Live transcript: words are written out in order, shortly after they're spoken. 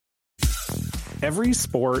Every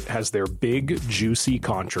sport has their big, juicy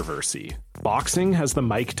controversy. Boxing has the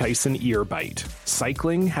Mike Tyson ear bite.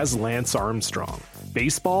 Cycling has Lance Armstrong.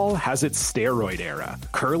 Baseball has its steroid era.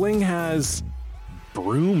 Curling has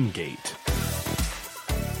Broomgate.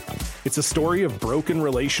 It's a story of broken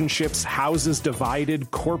relationships, houses divided,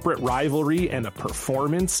 corporate rivalry, and a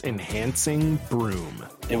performance-enhancing broom.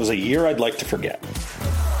 It was a year I'd like to forget.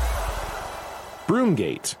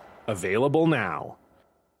 Broomgate. Available now.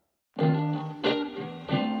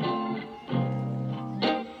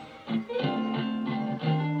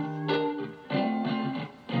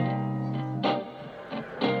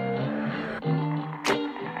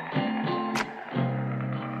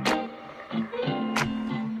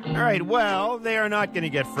 All right, well, they are not going to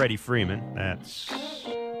get Freddie Freeman. That's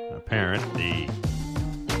apparent. The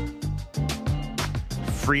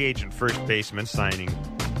free agent first baseman signing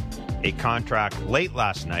a contract late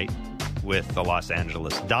last night with the Los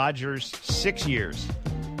Angeles Dodgers. 6 years,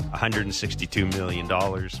 $162 million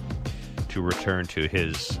to return to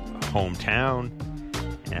his hometown.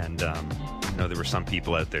 And, there were some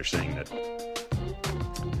people out there saying that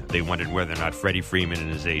they wondered whether or not Freddie Freeman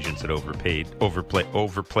and his agents had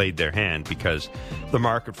overplayed their hand because the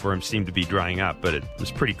market for him seemed to be drying up. But it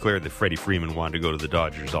was pretty clear that Freddie Freeman wanted to go to the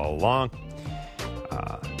Dodgers all along.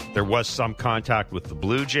 There was some contact with the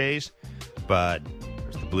Blue Jays, but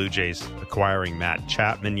the Blue Jays acquiring Matt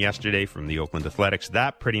Chapman yesterday from the Oakland Athletics.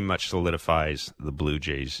 That pretty much solidifies the Blue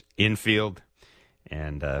Jays infield.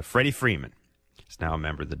 And Freddie Freeman is now a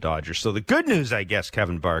member of the Dodgers. So the good news, I guess,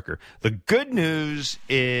 Kevin Barker, the good news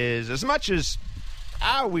is as much as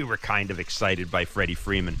we were kind of excited by Freddie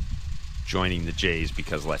Freeman joining the Jays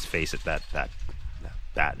because, let's face it, that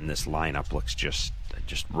in this lineup looks just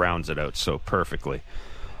rounds it out so perfectly.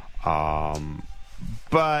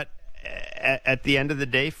 But at the end of the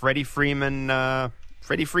day, Freddie Freeman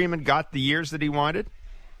got the years that he wanted,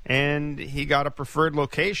 and he got a preferred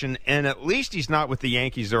location, and at least he's not with the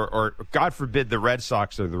Yankees or God forbid, the Red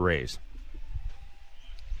Sox or the Rays.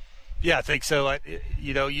 Yeah, I think so.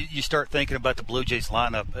 You start thinking about the Blue Jays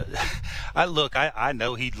lineup. I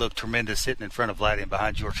know he'd look tremendous sitting in front of Vladdy and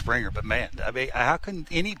behind George Springer, but man, I mean, how can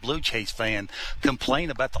any Blue Jays fan complain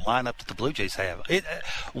about the lineup that the Blue Jays have?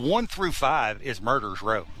 1 through 5 is murder's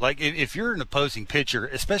row. Like if you're an opposing pitcher,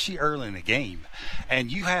 especially early in the game,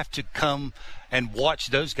 and you have to come and watch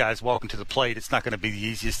those guys walk into the plate, it's not going to be the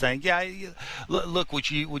easiest thing. Yeah, look, would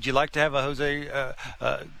you like to have a Jose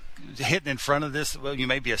hitting in front of this? Well, you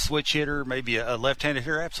may be a switch hitter, maybe a left-handed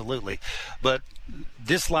hitter, absolutely. But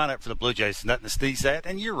this lineup for the Blue Jays is nothing to sneeze at.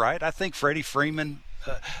 And you're right. I think Freddie Freeman,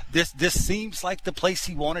 this seems like the place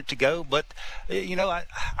he wanted to go. But,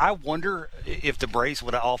 I wonder if the Braves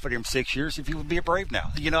would have offered him 6 years, if he would be a Brave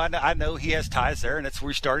now. I know he has ties there, and that's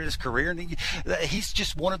where he started his career. And he's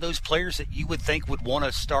just one of those players that you would think would want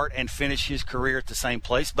to start and finish his career at the same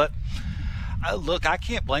place. But, look, I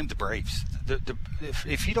can't blame the Braves.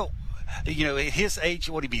 If you don't, at his age,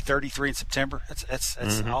 would he be 33 in September? That's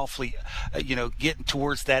awfully, getting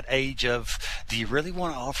towards that age of, do you really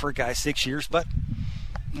want to offer a guy 6 years? But,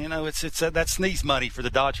 it's that sneeze money for the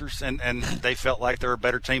Dodgers, and they felt like they're a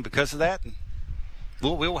better team because of that. And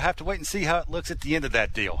we'll have to wait and see how it looks at the end of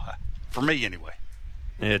that deal, for me anyway.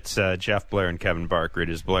 It's Jeff Blair and Kevin Barker. It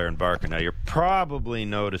is Blair and Barker. Now, you're probably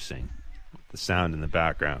noticing the sound in the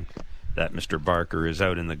background that Mr. Barker is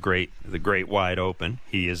out in the great wide open.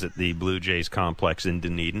 He is at the Blue Jays complex in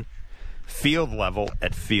Dunedin, field level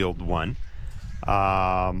at Field 1.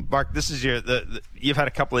 Bark, this is you've had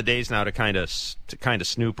a couple of days now to kind of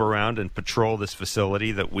snoop around and patrol this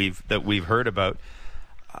facility that we've heard about.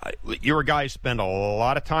 You're a guy who spent a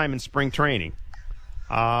lot of time in spring training.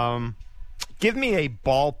 Give me a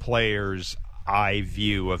ball player's eye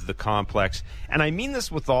view of the complex, and I mean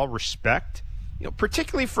this with all respect.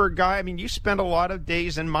 Particularly for a guy, you spent a lot of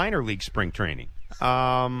days in minor league spring training.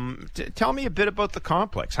 Tell me a bit about the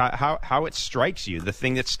complex, how it strikes you, the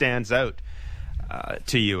thing that stands out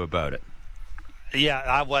to you about it. Yeah,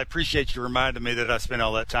 I appreciate you reminding me that I spent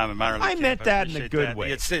all that time in minor league. I meant that in a good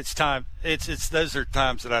way. It's time. It's those are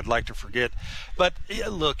times that I'd like to forget. But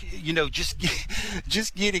look,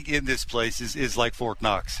 just getting in this place is like Fort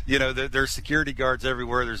Knox. There's security guards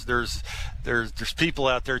everywhere. There's people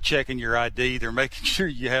out there checking your ID. They're making sure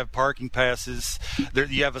you have parking passes.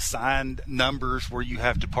 You have assigned numbers where you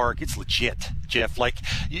have to park. It's legit, Jeff.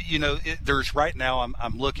 There's right now.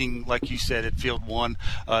 I'm looking, like you said, at Field 1.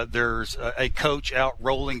 There's a coach out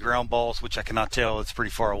rolling ground balls, which I cannot tell. It's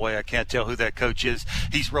pretty far away. I can't tell who that coach is.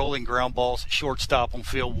 He's rolling ground ground balls, shortstop on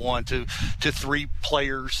field 1 to 3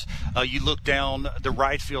 players. You look down the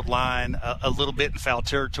right field line a little bit in foul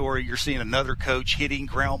territory. You're seeing another coach hitting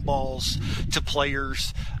ground balls to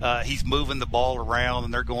players. He's moving the ball around,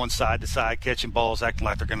 and they're going side to side, catching balls, acting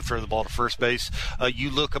like they're going to throw the ball to first base. You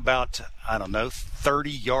look about, 30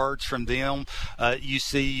 yards from them. You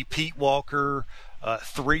see Pete Walker,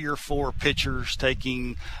 3 or 4 pitchers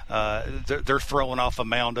taking, they're throwing off a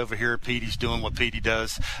mound over here. Petey's doing what Petey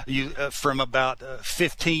does. From about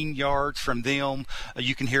 15 yards from them,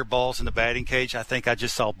 you can hear balls in the batting cage. I think I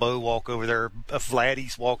just saw Bo walk over there.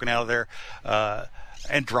 Vladdy's walking out of there.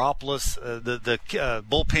 Andropoulos, the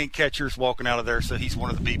bullpen catcher's walking out of there, so he's one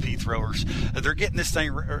of the BP throwers. They're getting this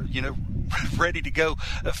thing, ready to go.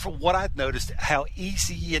 For what I've noticed, how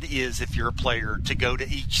easy it is if you're a player to go to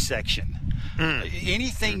each section.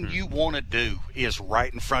 Anything you want to do is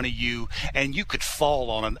right in front of you, and you could fall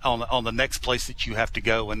on the next place that you have to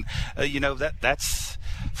go. And that's.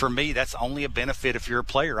 For me, that's only a benefit if you're a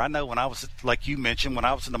player. I know when I was, like you mentioned, when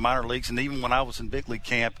I was in the minor leagues and even when I was in big league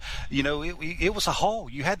camp, it was a haul.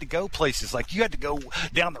 You had to go places. Like you had to go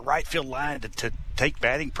down the right field line to take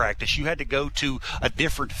batting practice. You had to go to a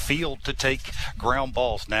different field to take ground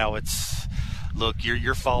balls. Now it's, look,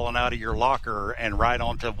 you're falling out of your locker and right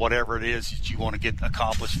onto whatever it is that you want to get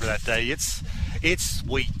accomplished for that day. It's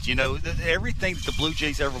sweet. Everything that the Blue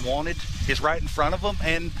Jays ever wanted is right in front of them.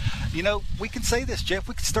 And, we can say this, Jeff.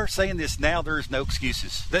 We can start saying this now. There is no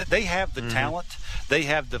excuses. They have the talent. They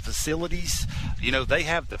have the facilities. They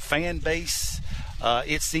have the fan base.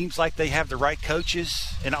 It seems like they have the right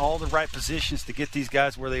coaches in all the right positions to get these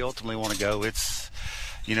guys where they ultimately want to go. It's,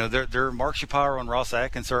 they're Mark Shapiro and Ross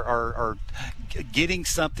Atkins are getting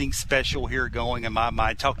something special here going in my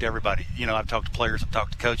mind. Talk to everybody. I've talked to players, I've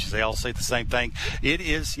talked to coaches. They all say the same thing. It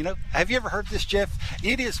is, have you ever heard this, Jeff?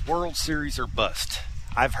 It is World Series or bust.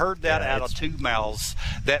 I've heard that out of 2 mouths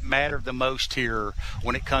that matter the most here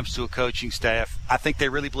when it comes to a coaching staff. I think they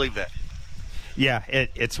really believe that. Yeah,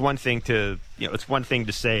 it's one thing to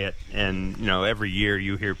say it, and every year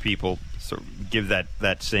you hear people sort of give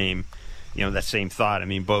that same thought. I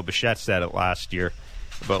mean, Bo Bichette said it last year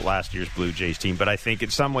about last year's Blue Jays team, but I think in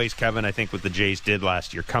some ways, Kevin, I think what the Jays did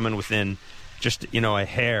last year, coming within just a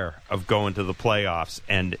hair of going to the playoffs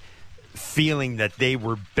and feeling that they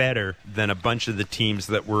were better than a bunch of the teams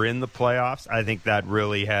that were in the playoffs, I think that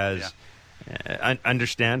really has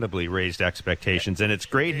understandably raised expectations. And it's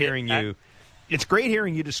great hearing you. It's great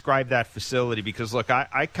hearing you describe that facility because, look,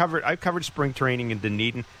 I covered spring training in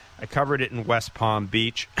Dunedin. I covered it in West Palm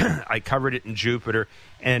Beach. I covered it in Jupiter.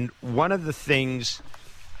 And one of the things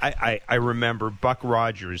I remember, Buck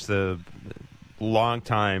Rogers, the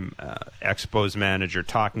longtime Expos manager,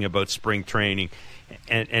 talking about spring training.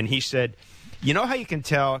 And he said, how you can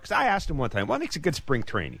tell? Because I asked him one time, what makes a good spring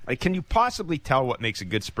training? Like, can you possibly tell what makes a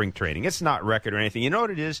good spring training? It's not record or anything. You know what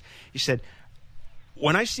it is? He said,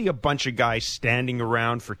 when I see a bunch of guys standing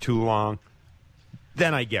around for too long,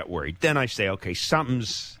 then I get worried. Then I say, okay,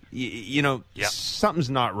 something's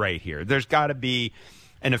not right here. There's got to be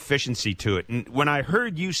an efficiency to it. And when I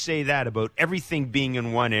heard you say that about everything being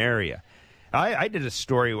in one area, I did a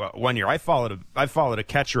story one year. I followed a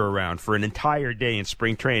catcher around for an entire day in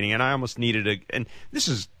spring training, and I almost needed and this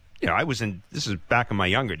is back in my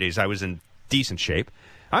younger days. I was in decent shape.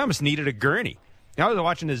 I almost needed a gurney. I was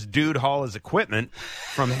watching this dude haul his equipment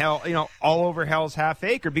from hell, all over Hell's Half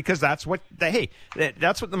Acre because that's what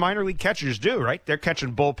that's what the minor league catchers do, right? They're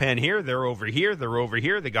catching bullpen here, they're over here,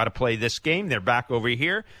 they got to play this game, they're back over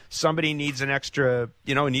here. Somebody needs an extra,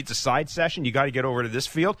 needs a side session. You got to get over to this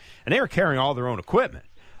field, and they were carrying all their own equipment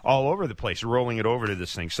all over the place, rolling it over to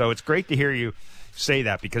this thing. So it's great to hear you say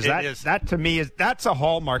that because that to me that's a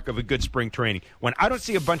hallmark of a good spring training. When I don't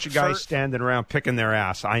see a bunch of guys standing around picking their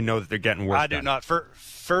ass, I know that they're getting work done. I do not.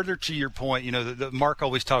 Further to your point, Mark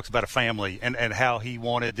always talks about a family and how he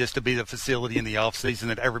wanted this to be the facility in the offseason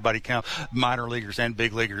that everybody count, minor leaguers and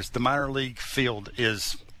big leaguers. The minor league field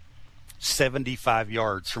is 75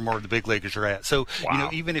 yards from where the big leaguers are at. So,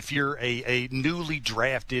 even if you're a newly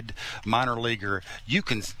drafted minor leaguer, you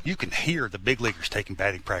can hear the big leaguers taking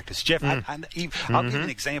batting practice. Jeff, I'll give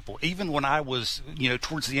an example. Even when I was,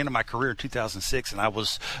 towards the end of my career in 2006, and I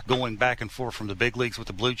was going back and forth from the big leagues with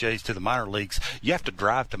the Blue Jays to the minor leagues, you have to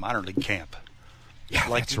drive to minor league camp. Yeah,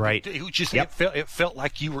 that's right. It felt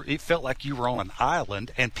like you were on an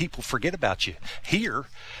island, and people forget about you. Here,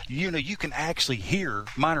 you can actually hear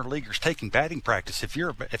minor leaguers taking batting practice. If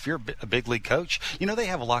you're a big league coach, they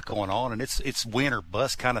have a lot going on, and it's win or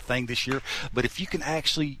bust kind of thing this year. But if you can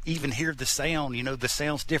actually even hear the sound, the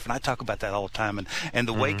sound's different. I talk about that all the time, and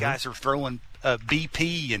the way guys are throwing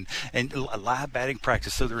BP and live batting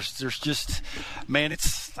practice. So there's just, man,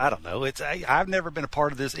 I don't know. I've never been a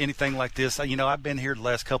part of this, anything like this. I've been here the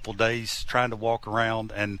last couple of days trying to walk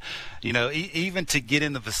around, and, even to get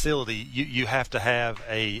in the facility, you have to have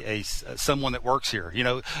someone that works here.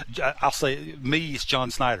 I'll say me is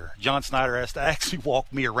John Snyder. John Snyder has to actually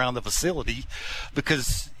walk me around the facility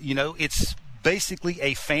because, it's basically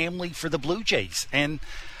a family for the Blue Jays. And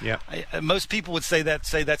most people would say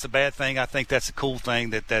that's a bad thing. I think that's a cool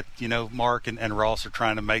thing that Mark and Ross are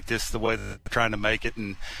trying to make this the way that they're trying to make it.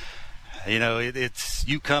 And, it's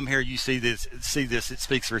you come here, you see this, it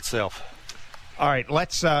speaks for itself. All right,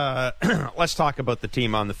 let's talk about the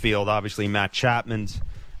team on the field. Obviously, Matt Chapman's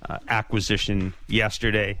acquisition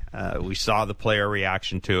yesterday. We saw the player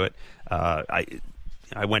reaction to it.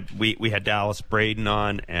 We had Dallas Braden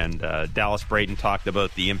on, and Dallas Braden talked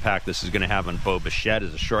about the impact this is going to have on Bo Bichette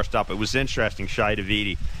as a shortstop. It was interesting. Shai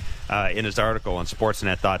Davidi, in his article on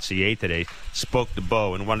Sportsnet.ca today, spoke to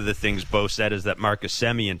Bo, and one of the things Bo said is that Marcus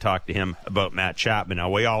Semien talked to him about Matt Chapman. Now,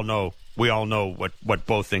 we all know what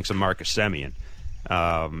Bo thinks of Marcus Semien,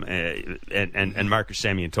 and Marcus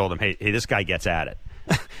Semien told him, hey, this guy gets at it.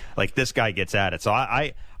 Like, this guy gets at it. So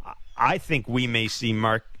I think we may see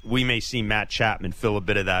Matt Chapman fill a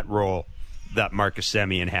bit of that role that Marcus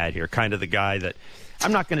Semien had here. Kind of the guy that,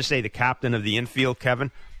 I'm not going to say the captain of the infield,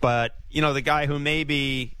 Kevin, but the guy who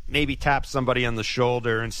maybe taps somebody on the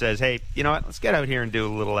shoulder and says, "Hey, you know what? Let's get out here and do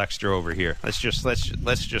a little extra over here. Let's just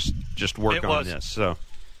work on this." So.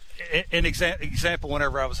 An example,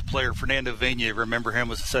 whenever I was a player, Fernando Vigna, remember him,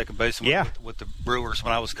 was the second baseman with the Brewers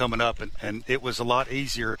when I was coming up, and it was a lot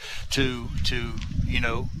easier to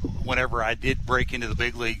whenever I did break into the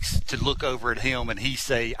big leagues, to look over at him and he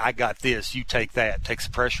say, "I got this, you take that," takes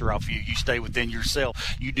the pressure off you. You stay within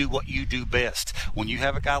yourself. You do what you do best. When you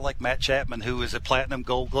have a guy like Matt Chapman, who is a Platinum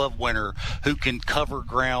Gold Glove winner, who can cover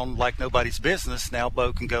ground like nobody's business, now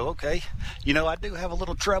Bo can go, okay, I do have a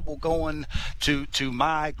little trouble going to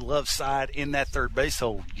my glove side in that third base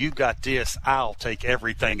hole. You got this. I'll take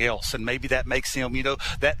everything else. And maybe that makes him,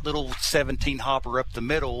 that little 17 hopper up the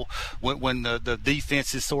middle when the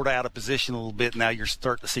defense is sort of out of position a little bit. Now you're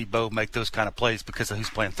starting to see Bo make those kind of plays because of who's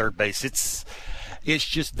playing third base. It's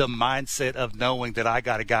just the mindset of knowing that I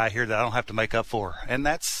got a guy here that I don't have to make up for. And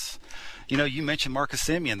that's, you mentioned Marcus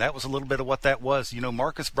Semien. That was a little bit of what that was.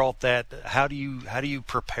 Marcus brought that. How do you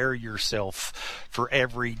prepare yourself for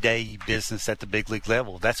everyday business at the big league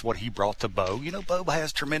level? That's what he brought to Bo. Bo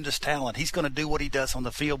has tremendous talent. He's going to do what he does on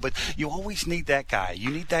the field, but you always need that guy.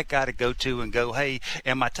 You need that guy to go to and go, "Hey,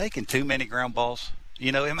 am I taking too many ground balls?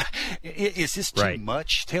 Is this too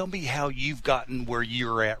much? Tell me how you've gotten where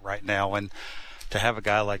you're at right now." And to have a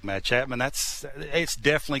guy like Matt Chapman, it's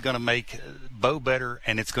definitely going to make Bo better,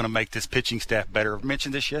 and it's going to make this pitching staff better. I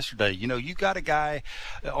mentioned this yesterday. You got a guy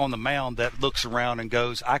on the mound that looks around and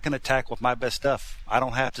goes, "I can attack with my best stuff. I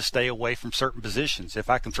don't have to stay away from certain positions. If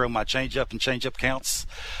I can throw my changeup and changeup counts,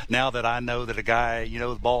 now that I know that a guy,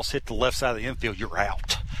 the ball's hit the left side of the infield, you're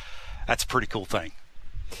out." That's a pretty cool thing.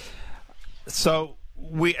 So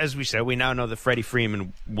as we said, we now know that Freddie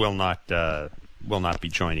Freeman will not be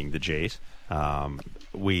joining the Jays.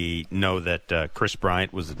 We know that Chris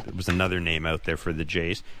Bryant was another name out there for the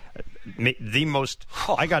Jays.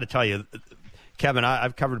 I got to tell you, Kevin,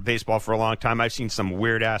 I've covered baseball for a long time. I've seen some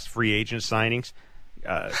weird-ass free agent signings.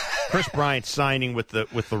 Chris Bryant signing with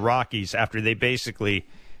the Rockies after they basically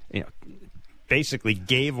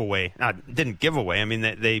gave away, didn't give away. I mean,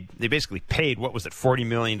 they basically paid, what was it, $40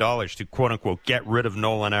 million to, quote-unquote, get rid of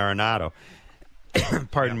Nolan Arenado.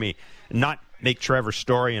 Pardon me. Not make Trevor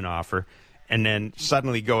Story an offer, and then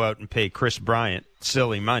suddenly go out and pay Chris Bryant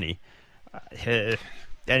silly money.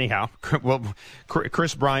 Anyhow, well,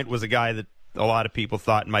 Chris Bryant was a guy that a lot of people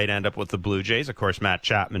thought might end up with the Blue Jays. Of course, Matt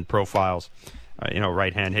Chapman profiles,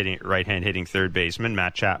 right-hand hitting third baseman.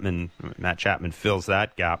 Matt Chapman fills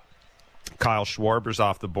that gap. Kyle Schwarber's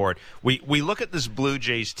off the board. We look at this Blue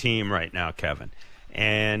Jays team right now, Kevin,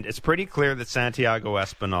 and it's pretty clear that Santiago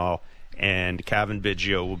Espinal and Kevin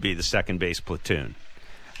Biggio will be the second base platoon.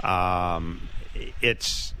 As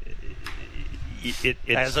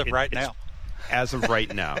of right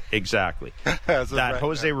now, exactly.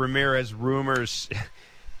 Jose Ramirez rumors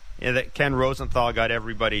that Ken Rosenthal got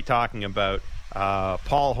everybody talking about.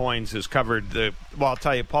 Paul Hoynes has covered Paul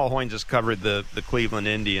Hoynes has covered the Cleveland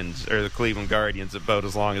Indians or the Cleveland Guardians about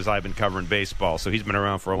as long as I've been covering baseball, so he's been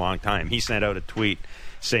around for a long time. He sent out a tweet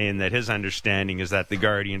saying that his understanding is that the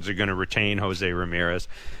Guardians are going to retain Jose Ramirez.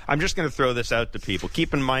 I'm just going to throw this out to people.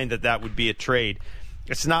 Keep in mind that would be a trade.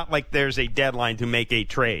 It's not like there's a deadline to make a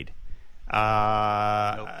trade.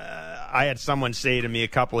 I had someone say to me a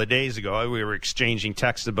couple of days ago, we were exchanging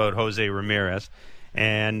texts about Jose Ramirez,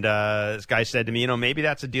 and this guy said to me, maybe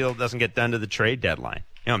that's a deal that doesn't get done to the trade deadline.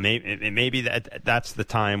 Maybe that's the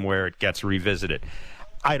time where it gets revisited.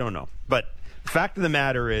 I don't know. But the fact of the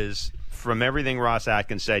matter is, from everything Ross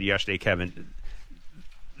Atkins said yesterday, Kevin,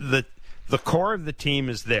 the core of the team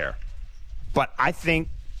is there. But I think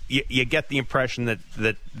you get the impression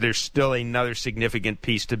that there's still another significant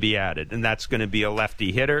piece to be added, and that's going to be a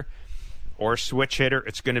lefty hitter or switch hitter.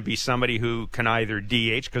 It's going to be somebody who can either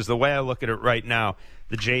DH, because the way I look at it right now,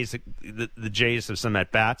 the Jays have some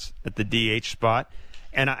at-bats at the DH spot.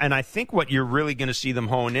 And I think what you're really going to see them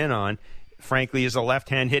hone in on, frankly, is a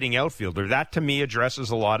left-hand hitting outfielder. That, to me, addresses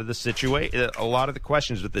a lot of the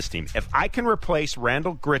questions with this team. If I can replace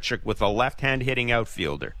Randal Grichuk with a left-hand hitting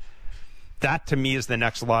outfielder, that, to me, is the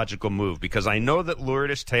next logical move, because I know that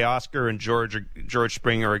Lourdes, Teoscar, and George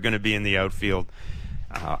Springer are going to be in the outfield.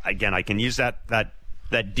 Again, I can use that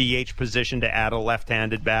DH position to add a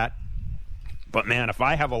left-handed bat. But, man, if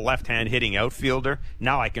I have a left-hand hitting outfielder,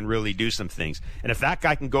 now I can really do some things. And if that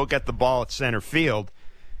guy can go get the ball at center field,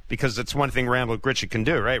 because it's one thing Randal Grichuk can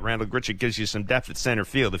do, right? Randal Grichuk gives you some depth at center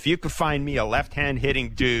field. If you could find me a left-hand hitting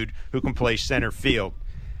dude who can play center field,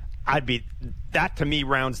 that to me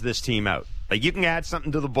rounds this team out. Like, you can add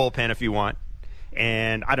something to the bullpen if you want.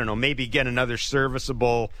 And, I don't know, maybe get another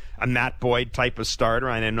serviceable, a Matt Boyd type of starter.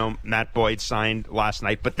 I know Matt Boyd signed last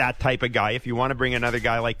night, but that type of guy, if you want to bring another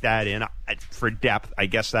guy like that in for depth, I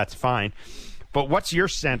guess that's fine. But what's your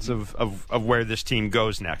sense of where this team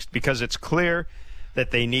goes next? Because it's clear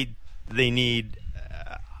that they need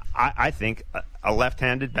I think, a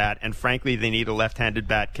left-handed bat, and frankly, they need a left-handed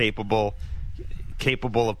bat capable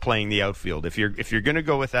of playing the outfield. If you're going to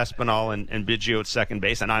go with Espinal and Biggio at second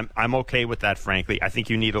base, and I'm okay with that, frankly, I think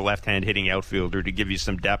you need a left-hand hitting outfielder to give you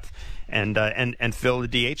some depth and fill the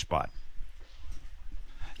DH spot.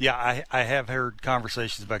 Yeah, I have heard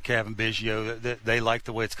conversations about Cavan Biggio that they like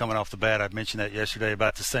the way it's coming off the bat. I mentioned that yesterday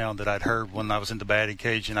about the sound that I'd heard when I was in the batting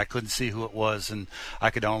cage, and I couldn't see who it was, and I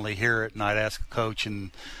could only hear it. And I'd ask a coach, and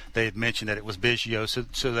they had mentioned that it was Biggio.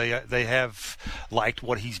 So they have liked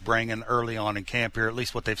what he's bringing early on in camp here, at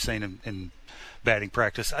least what they've seen in batting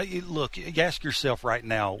practice. Look, you ask yourself right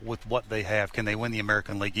now, with what they have, can they win the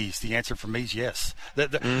American League East? The answer for me is yes.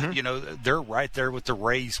 You know, they're right there with the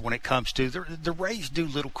Rays when it comes to the Rays do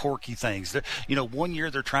little quirky things. One year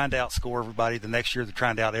they're trying to outscore everybody, the next year they're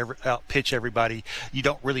trying to out pitch everybody. You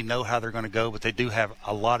don't really know how they're going to go, but they do have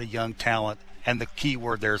a lot of young talent, and the key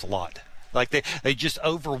word there is a lot. Like they just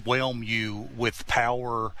overwhelm you with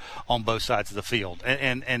power on both sides of the field,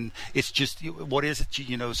 and it's just, what is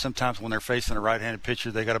it? Sometimes when they're facing a right-handed pitcher,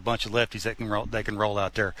 they got a bunch of lefties that can roll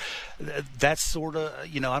out there. That's sort of,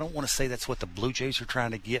 I don't want to say that's what the Blue Jays are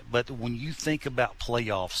trying to get, but when you think about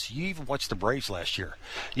playoffs, you even watched the Braves last year.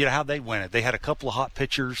 You know how they win it. They had a couple of hot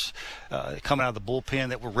pitchers coming out of the bullpen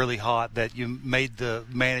that were really hot, that you made the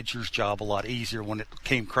manager's job a lot easier when it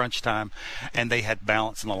came crunch time, and they had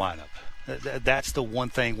balance in the lineup. That's the one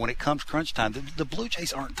thing when it comes crunch time. The Blue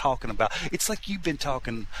Jays aren't talking about. It's like you've been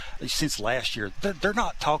talking since last year. They're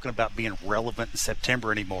not talking about being relevant in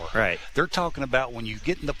September anymore. Right. They're talking about when you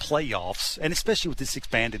get in the playoffs, and especially with this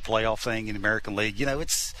expanded playoff thing in the American League.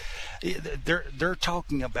 They're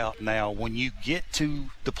talking about now when you get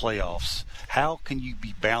to the playoffs, how can you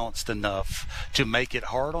be balanced enough to make it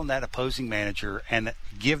hard on that opposing manager and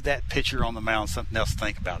give that pitcher on the mound something else to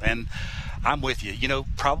think about. And I'm with you.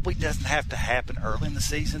 Probably doesn't have to happen early in the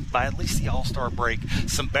season. By at least the All-Star break,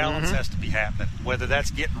 some balance has to be happening. Whether that's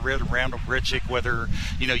getting rid of Randal Grichuk, whether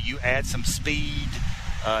you add some speed.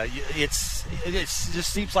 It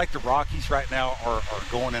just seems like the Rockies right now are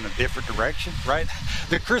going in a different direction, right?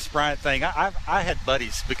 The Chris Bryant thing, I had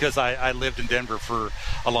buddies, because I lived in Denver for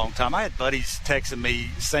a long time. I had buddies texting me,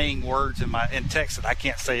 saying words in text that I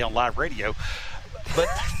can't say on live radio. But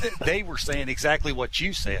they were saying exactly what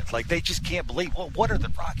you said. Like, they just can't believe, well, what are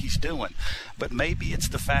the Rockies doing? But maybe it's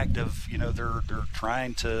the fact of, they're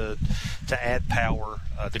trying to add power.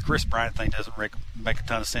 The Chris Bryant thing doesn't make a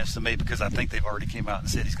ton of sense to me, because I think they've already came out and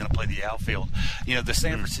said he's going to play the outfield. The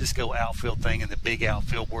San Francisco outfield thing and the big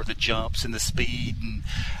outfield were the jumps and the speed, and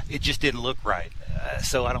it just didn't look right.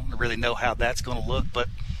 So I don't really know how that's going to look, but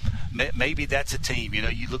maybe that's a team.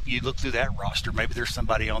 You look through that roster. Maybe there's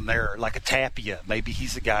somebody on there like a Tapia. Maybe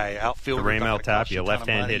he's a guy outfielder. Raimel Tapia,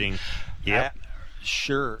 left-hand hitting. Yep.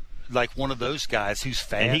 Sure, like one of those guys who's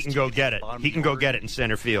fast. And he can go get it. He can go get it in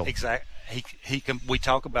center field. he can. We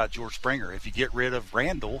talk about George Springer. If you get rid of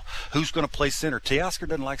Randall, who's going to play center? Teoscar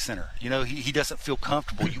doesn't like center. He doesn't feel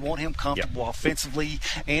comfortable. You want him comfortable offensively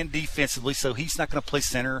and defensively, so he's not going to play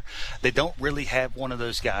center. They don't really have one of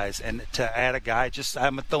those guys. And to add a guy,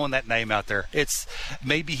 I'm throwing that name out there. It's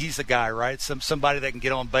maybe he's a guy, right? Somebody that can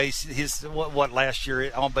get on base. His what last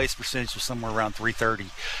year on base percentage was somewhere around 330.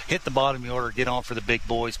 Hit the bottom of the order, get on for the big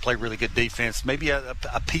boys, play really good defense. Maybe a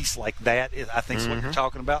piece like that, I think, is what you're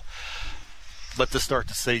talking about. But to start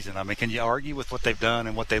the season, I mean, can you argue with what they've done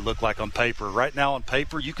and what they look like on paper? Right now on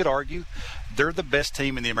paper, you could argue they're the best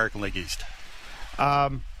team in the American League East.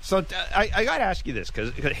 So I got to ask you this,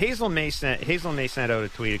 because Hazel May sent out a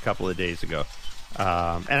tweet a couple of days ago.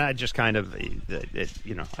 And I just kind of,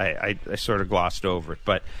 I sort of glossed over it.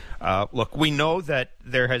 But look, we know that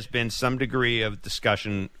there has been some degree of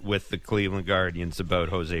discussion with the Cleveland Guardians about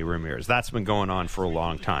Jose Ramirez. That's been going on for a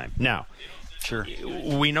long time. Now, sure,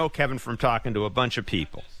 we know, Kevin, from talking to a bunch of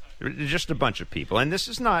people, just a bunch of people. And this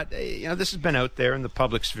is not, this has been out there in the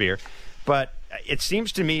public sphere. But it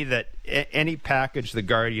seems to me that any package the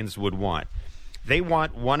Guardians would want, they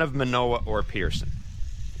want one of Manoah or Pearson.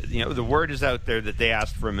 The word is out there that they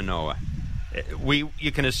asked for Manoah.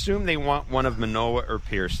 You can assume they want one of Manoah or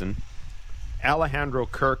Pearson. Alejandro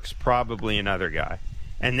Kirk's probably another guy.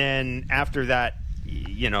 And then after that,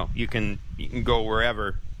 you can go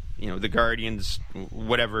wherever. The Guardians,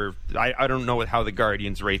 whatever. I don't know how the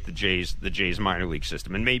Guardians rate the Jays minor league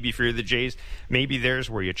system. And maybe if you're the Jays, maybe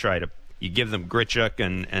there's where you give them Grichuk,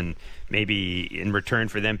 and maybe in return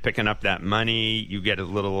for them picking up that money, you get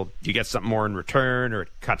something more in return, or it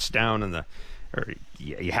cuts down on or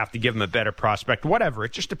you have to give them a better prospect. Whatever.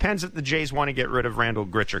 It just depends if the Jays want to get rid of Randall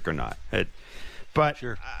Grichuk or not. But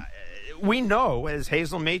sure. We know, as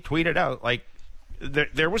Hazel May tweeted out, like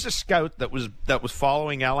there was a scout that was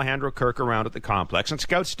following Alejandro Kirk around at the complex, and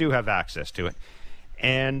scouts do have access to it.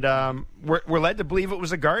 And we're led to believe it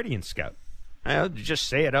was a Guardian scout. I'll just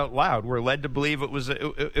say it out loud. We're led to believe it was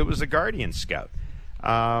a Guardian scout.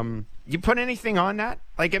 You put anything on that?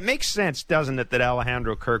 Like, it makes sense, doesn't it, that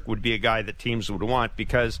Alejandro Kirk would be a guy that teams would want?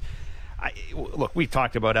 Because, look, we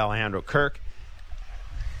talked about Alejandro Kirk.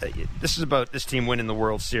 This is about this team winning the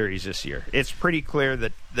World Series this year. It's pretty clear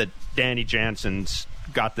that Danny Jansen's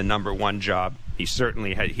got the number one job. He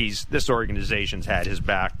certainly had. This organization's had his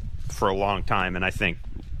back for a long time, and I think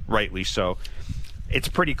rightly so. It's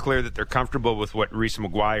pretty clear that they're comfortable with what Reese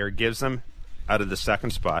McGuire gives them out of the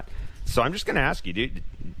second spot. So I'm just going to ask you,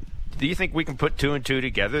 do you think we can put 2 and 2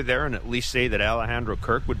 together there and at least say that Alejandro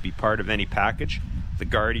Kirk would be part of any package the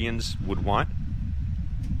Guardians would want?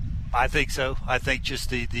 I think so. I think just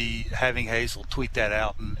the having Hazel tweet that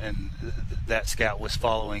out, and that scout was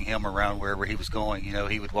following him around wherever he was going.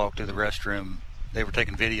 He would walk to the restroom. They were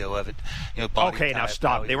taking video of it. Okay, now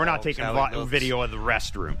stop. They were not taking video of the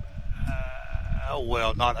restroom.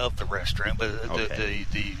 Well, not of the restroom, but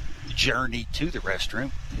the journey to the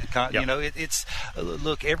restroom. It's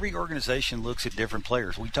look. Every organization looks at different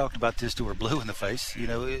players. We talked about this till we're blue in the face.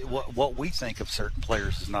 What we think of certain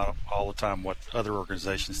players is not all the time what other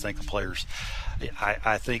organizations think of players.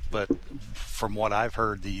 I think, but from what I've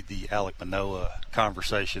heard, the Alek Manoah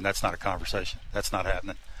conversation, that's not a conversation. That's not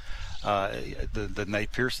happening. The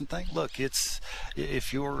Nate Pearson thing. Look,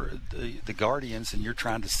 if you're the Guardians and you're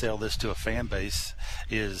trying to sell this to a fan base,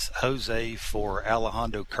 is Jose for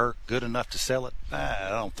Alejandro Kirk good enough to sell it? I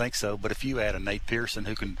don't think so. But if you add a Nate Pearson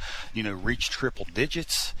who can, reach triple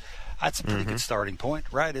digits, that's a pretty good starting point,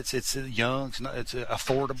 right? It's young, it's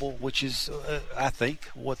affordable, which is I think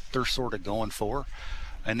what they're sort of going for.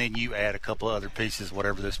 And then you add a couple of other pieces,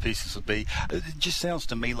 whatever those pieces would be. It just sounds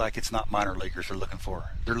to me like it's not minor leaguers they're looking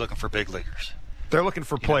for. They're looking for big leaguers. They're looking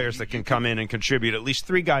for players that can come in and contribute. At least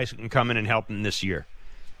 3 guys who can come in and help them this year.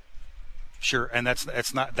 Sure, and that's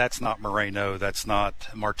not Moreno, that's not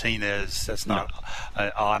Martinez, that's not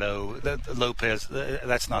Otto, Lopez.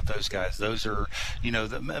 That's not those guys. Those are,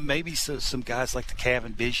 maybe some guys like the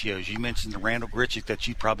Cavan Biggios. You mentioned the Randall Grichuk that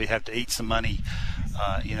you probably have to eat some money.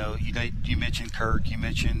 You mentioned Kirk, you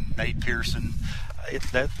mentioned Nate Pearson.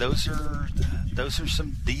 Those are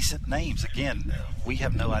some decent names. Again, we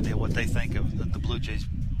have no idea what they think of the Blue Jays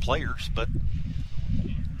players, but.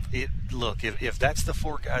 If that's the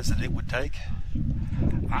 4 guys that it would take,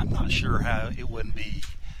 I'm not sure how it wouldn't be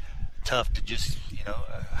tough to just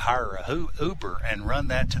hire a Uber and run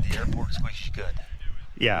that to the airport as quick as you could.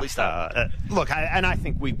 Yeah. At least I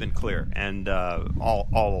think we've been clear and all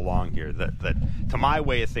along here that to my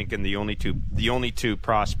way of thinking, the only two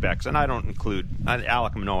prospects, and I don't include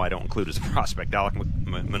Alek Manoah. I don't include as a prospect. Alek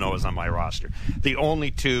Manoah is on my roster. The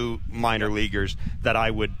only 2 minor leaguers that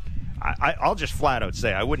I would I'll just flat out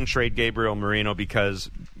say I wouldn't trade Gabriel Moreno, because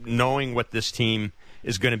knowing what this team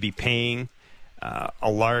is going to be paying a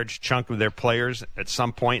large chunk of their players at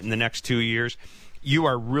some point in the next 2 years, you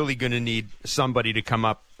are really going to need somebody to come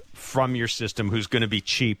up from your system who's going to be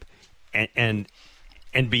cheap and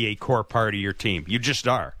be a core part of your team. You just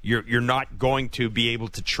are. You're not going to be able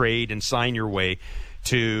to trade and sign your way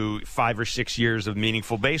to 5 or 6 years of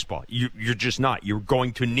meaningful baseball. You're just not. You're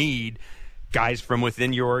going to need guys from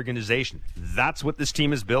within your organization. That's what this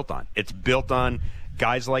team is built on. It's built on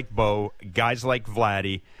guys like Bo, guys like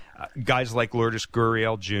Vladdy, guys like Lourdes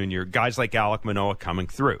Gurriel Jr., guys like Alek Manoah coming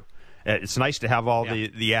through. It's nice to have all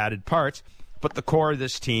the added parts, but the core of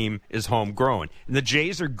this team is homegrown. And the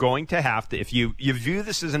Jays are going to have to, if you view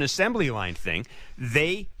this as an assembly line thing,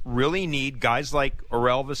 they really need guys like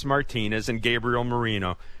Orelvis Martinez and Gabriel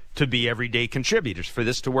Moreno to be everyday contributors for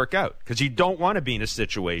this to work out. Because you don't want to be in a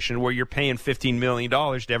situation where you're paying $15 million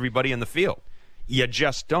to everybody in the field. You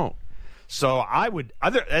just don't. So I would,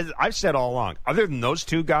 as I've said all along, other than those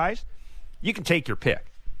two guys, you can take your pick.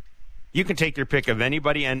 You can take your pick of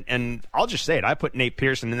anybody, and I'll just say it, I put Nate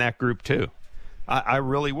Pearson in that group too. I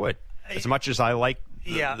really would. As much as I like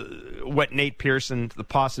what Nate Pearson, the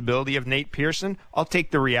possibility of Nate Pearson, I'll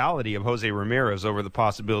take the reality of Jose Ramirez over the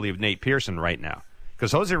possibility of Nate Pearson right now.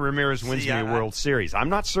 Because Jose Ramirez wins me a World Series. I'm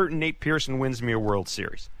not certain Nate Pearson wins me a World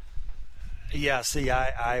Series. Yeah, see,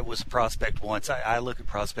 I was a prospect once. I look at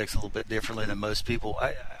prospects a little bit differently than most people.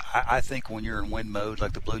 I think when you're in win mode,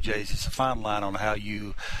 like the Blue Jays, it's a fine line on how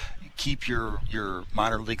you keep your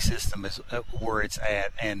minor league system where it's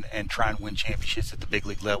at and try and win championships at the big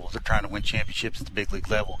league level. They're trying to win championships at the big league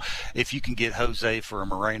level. If you can get Jose for a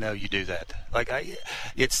Moreno, you do that.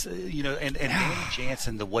 It's and Danny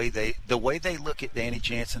Jansen, the way they look at Danny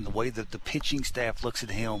Jansen, the way that the pitching staff looks at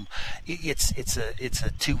him, it's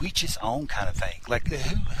a to each his own kind of thing. Like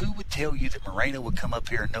who would tell you that Moreno would come up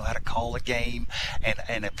here and know how to call a game,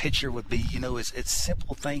 and a pitcher would be it's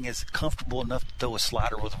simple thing as comfortable enough to throw a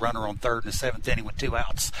slider with a runner on third and the seventh inning with 2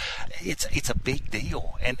 outs. It's a big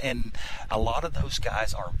deal, and a lot of those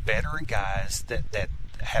guys are veteran guys that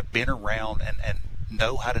have been around and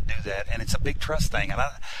know how to do that, and it's a big trust thing. And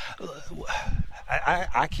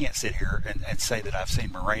I can't sit here and say that I've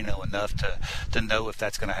seen Moreno enough to know if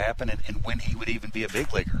that's going to happen and when he would even be a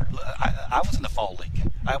big leaguer. I was in the fall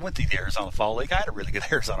league. I went through the Arizona Fall League. I had a really good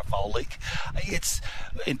Arizona Fall League. It's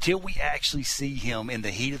until we actually see him in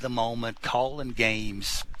the heat of the moment calling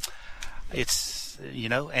games. It's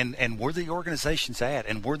and where the organization's at,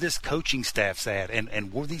 and where this coaching staff's at,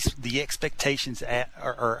 and where the expectations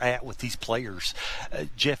are at with these players,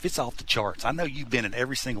 Jeff, it's off the charts. I know you've been in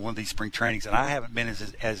every single one of these spring trainings, and I haven't been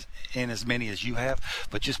as many as you have,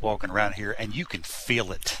 but just walking around here, and you can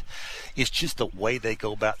feel it. It's just the way they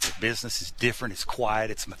go about their business is different. It's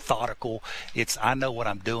quiet. It's methodical. I know what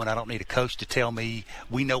I'm doing. I don't need a coach to tell me.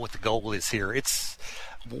 We know what the goal is here.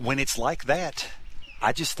 When it's like that,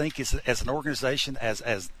 I just think as an organization,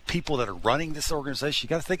 as people that are running this organization, you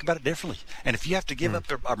got to think about it differently. And if you have to give up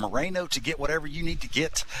a Moreno to get whatever you need to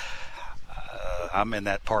get, I'm in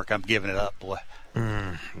that park. I'm giving it up, boy.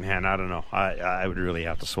 Man, I don't know. I would really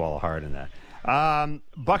have to swallow hard in that.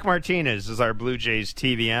 Buck Martinez is our Blue Jays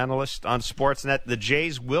TV analyst on Sportsnet. The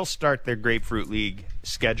Jays will start their Grapefruit League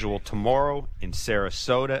schedule tomorrow in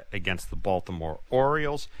Sarasota against the Baltimore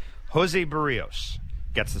Orioles. Jose Barrios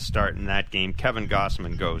gets the start in that game. Kevin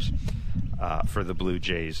Gossman goes for the Blue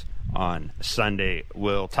Jays on Sunday.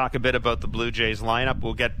 We'll talk a bit about the Blue Jays lineup.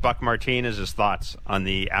 We'll get Buck Martinez's thoughts on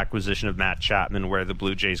the acquisition of Matt Chapman, where the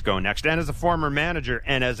Blue Jays go next. And as a former manager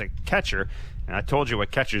and as a catcher, and I told you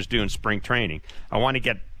what catchers do in spring training, I want to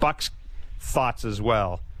get Buck's thoughts as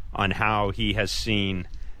well on how he has seen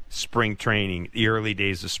spring training, the early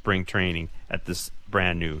days of spring training at this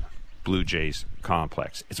brand new Blue Jays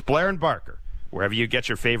complex. It's Blair and Barker, wherever you get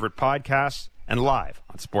your favorite podcasts, and live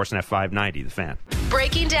on Sportsnet 590, The Fan.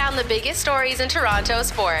 Breaking down the biggest stories in Toronto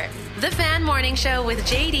sport. The Fan Morning Show with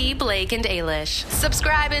JD, Blake, and Ailish.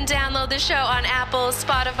 Subscribe and download the show on Apple,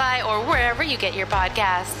 Spotify, or wherever you get your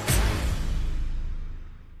podcasts.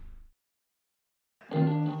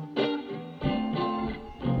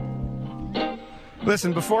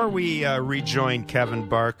 Listen, before we rejoin Kevin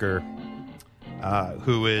Barker,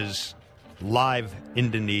 who is live in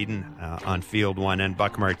Dunedin on Field 1, and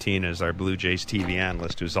Buck Martinez, our Blue Jays TV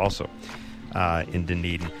analyst, who's also in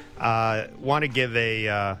Dunedin, want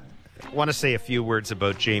to say a few words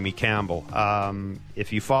about Jamie Campbell.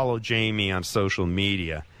 If you follow Jamie on social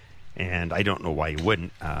media, and I don't know why you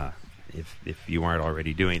wouldn't, if you aren't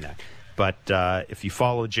already doing that, but if you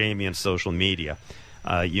follow Jamie on social media,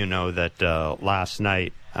 you know that last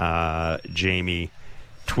night Jamie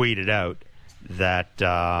tweeted out that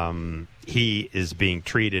he is being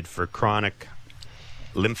treated for chronic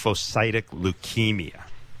lymphocytic leukemia.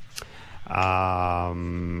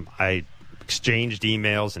 I exchanged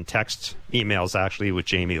emails and text emails actually with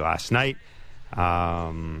Jamie last night.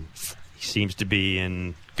 He seems to be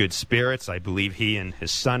in good spirits. I believe he and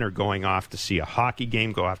his son are going off to see a hockey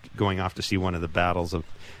game, going off to see one of the Battle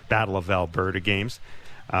of Alberta games.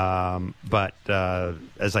 But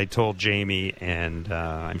as I told Jamie, and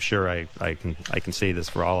I'm sure I can say this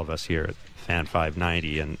for all of us here at Fan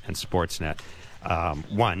 590 and Sportsnet.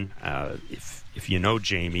 If you know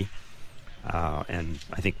Jamie, and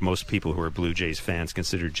I think most people who are Blue Jays fans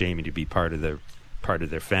consider Jamie to be part of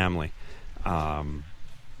their family.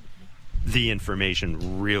 The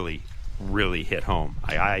information really, really hit home.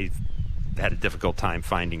 I had a difficult time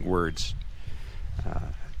finding words,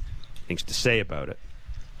 things to say about it.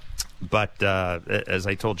 But as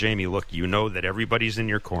I told Jamie, look, you know that everybody's in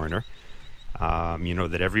your corner. You know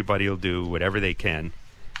that everybody will do whatever they can.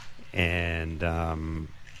 And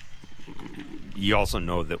you also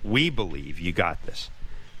know that we believe you got this.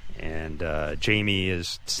 And Jamie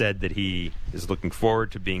has said that he is looking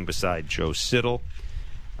forward to being beside Joe Siddall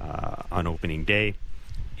on opening day.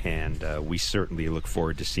 And we certainly look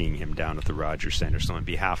forward to seeing him down at the Rogers Centre. So on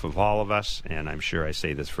behalf of all of us, and I'm sure I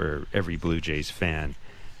say this for every Blue Jays fan,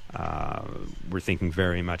 we're thinking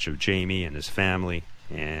very much of Jamie and his family.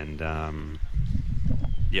 And,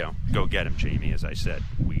 go get him, Jamie, as I said.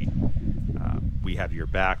 We have your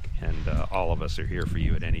back, and all of us are here for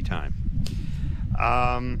you at any time.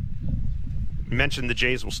 You mentioned the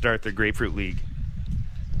Jays will start their Grapefruit League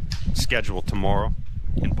schedule tomorrow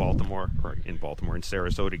in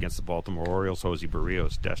Sarasota against the Baltimore Orioles. Jose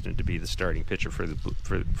Barrios destined to be the starting pitcher for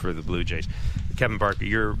the Blue Jays. Kevin Barker,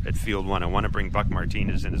 you're at Field 1. I want to bring Buck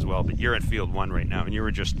Martinez in as well, but you're at Field 1 right now, and you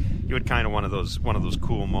had kind of one of those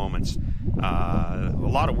cool moments. A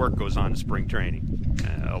lot of work goes on in spring training.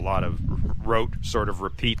 A lot of rote, sort of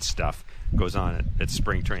repeat stuff goes on at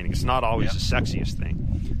spring training. It's not always the sexiest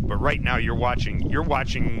thing, but right now you're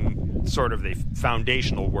watching sort of the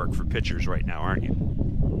foundational work for pitchers right now, aren't you?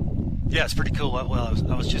 Yeah, it's pretty cool. Well,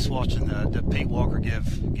 I was just watching the Pete Walker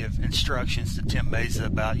give instructions to Tim Mesa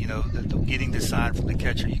about getting the sign from the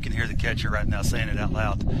catcher. You can hear the catcher right now saying it out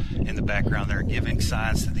loud in the background there, giving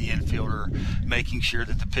signs to the infielder, making sure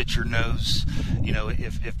that the pitcher knows,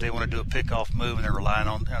 if they want to do a pickoff move and they're relying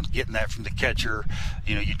on getting that from the catcher,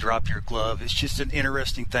 you drop your glove. It's just an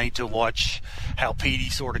interesting thing to watch how Petey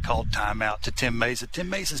sort of called timeout to Tim Mesa. Tim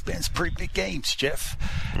Mesa's been in some pretty big games, Jeff,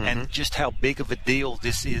 and just how big of a deal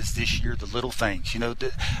this is this year. The little things, with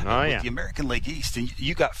the American League East, and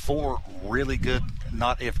you got 4 really good,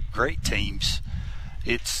 not if great teams.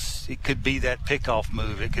 It could be that pickoff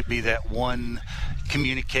move. It could be that one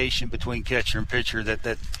communication between catcher and pitcher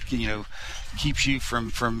that keeps you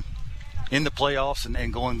from in the playoffs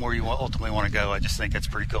and going where you ultimately want to go. I just think that's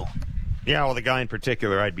pretty cool. Yeah, well, the guy in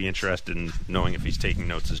particular I'd be interested in knowing if he's taking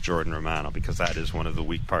notes is Jordan Romano, because that is one of the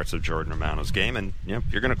weak parts of Jordan Romano's game. And if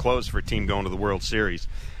you're going to close for a team going to the World Series,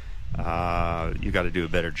 you got to do a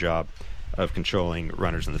better job of controlling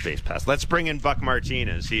runners in the base pass. Let's bring in Buck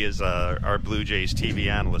Martinez. He is our Blue Jays TV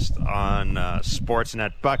analyst on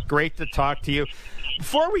Sportsnet. Buck, great to talk to you.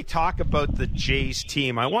 Before we talk about the Jays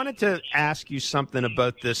team, I wanted to ask you something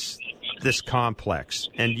about this complex.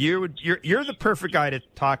 And you're the perfect guy to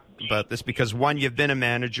talk about this because, one, you've been a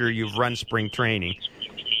manager, you've run spring training.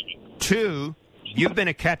 2, you've been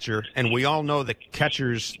a catcher, and we all know that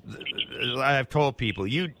catchers, I've told people,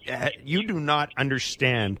 you do not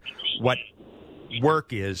understand what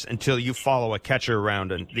work is until you follow a catcher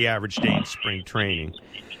around on the average day in spring training.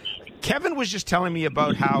 Kevin was just telling me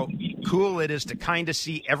about how cool it is to kind of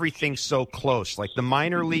see everything so close. Like the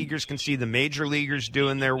minor leaguers can see the major leaguers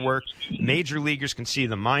doing their work. Major leaguers can see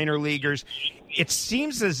the minor leaguers. It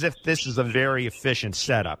seems as if this is a very efficient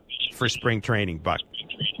setup for spring training, Buck.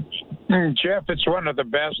 Jeff, it's one of the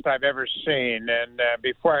best I've ever seen. And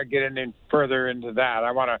before I get any further into that,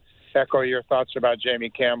 I want to echo your thoughts about Jamie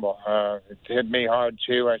Campbell. It hit me hard,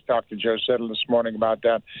 too. I talked to Joe Siddall this morning about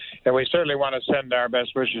that. And we certainly want to send our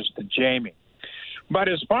best wishes to Jamie. But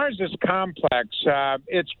as far as this complex,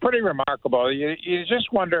 it's pretty remarkable. You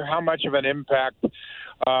just wonder how much of an impact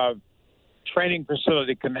training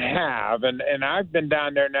facility can have. And I've been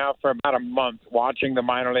down there now for about a month watching the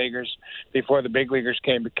minor leaguers before the big leaguers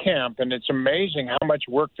came to camp. And it's amazing how much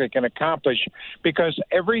work they can accomplish because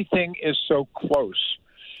everything is so close.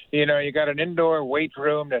 You know, you got an indoor weight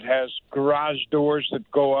room that has garage doors that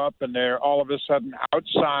go up, and they're all of a sudden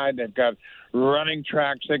outside. They've got running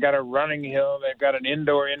tracks. They've got a running hill. They've got an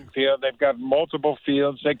indoor infield. They've got multiple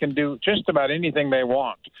fields. They can do just about anything they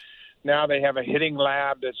want. Now they have a hitting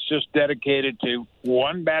lab that's just dedicated to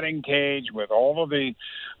one batting cage with all of the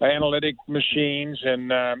analytic machines,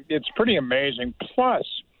 and it's pretty amazing. Plus,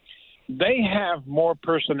 they have more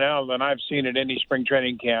personnel than I've seen at any spring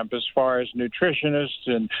training camp as far as nutritionists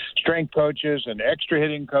and strength coaches and extra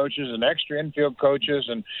hitting coaches and extra infield coaches.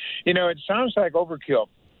 And, you know, it sounds like overkill.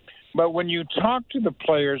 But when you talk to the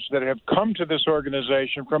players that have come to this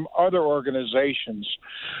organization from other organizations,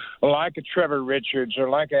 like a Trevor Richards or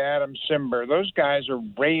like a Adam Simber, those guys are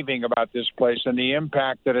raving about this place and the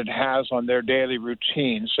impact that it has on their daily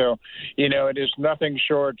routine. So, you know, it is nothing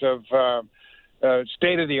short of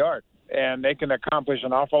state-of-the-art. And they can accomplish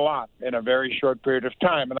an awful lot in a very short period of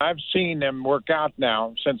time. And I've seen them work out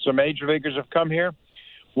now since the major leaguers have come here.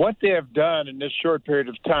 What they have done in this short period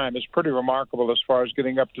of time is pretty remarkable as far as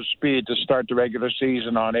getting up to speed to start the regular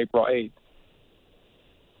season on April 8th.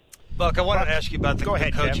 Buck, I wanted to ask you about the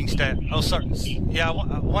coaching staff. Oh, sorry. Yeah,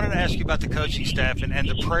 I wanted to ask you about the coaching staff and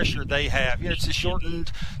the pressure they have. You know, it's a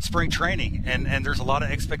shortened spring training, and there's a lot of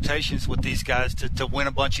expectations with these guys to win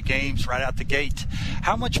a bunch of games right out the gate.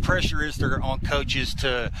 How much pressure is there on coaches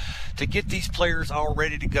to get these players all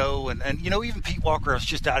ready to go? And you know, even Pete Walker, I was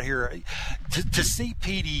just out here, to see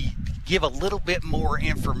Petey give a little bit more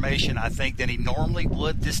information, I think, than he normally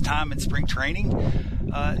would this time in spring training.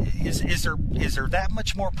 Is there that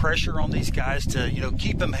much more pressure on these guys to, you know,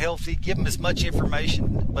 keep them healthy, give them as much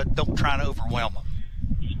information, but don't try to overwhelm them?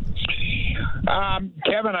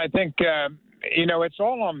 Kevin, I think, you know, it's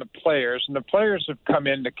all on the players, and the players have come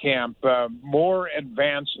into camp more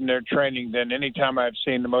advanced in their training than any time I've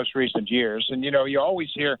seen the most recent years. And, you know, you always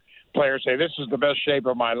hear players say, this is the best shape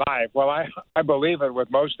of my life. Well, I believe it with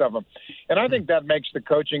most of them. And I think that makes the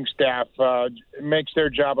coaching staff, makes their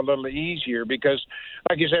job a little easier because,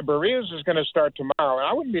 like you said, Barrios is going to start tomorrow. And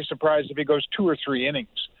I wouldn't be surprised if he goes 2 or 3 innings.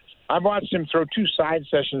 I've watched him throw 2 side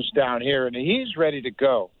sessions down here, and he's ready to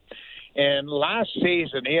go. And last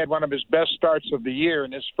season, he had one of his best starts of the year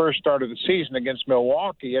in his first start of the season against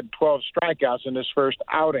Milwaukee. He had 12 strikeouts in his first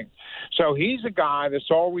outing. So he's a guy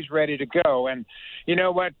that's always ready to go. And you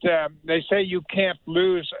know what? They say you can't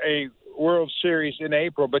lose a World Series in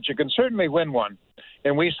April, but you can certainly win one.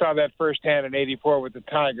 And we saw that firsthand in '84 with the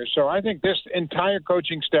Tigers. So I think this entire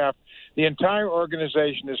coaching staff, the entire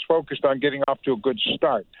organization is focused on getting off to a good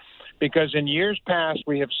start. Because in years past,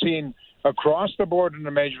 we have seen across the board in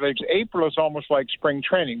the major leagues, April is almost like spring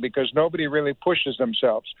training because nobody really pushes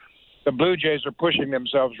themselves. The Blue Jays are pushing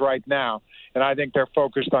themselves right now, and I think they're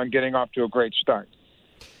focused on getting off to a great start.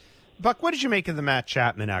 Buck, what did you make of the Matt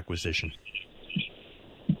Chapman acquisition?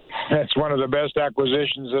 That's one of the best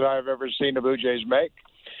acquisitions that I've ever seen the Blue Jays make.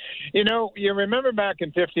 You know, you remember back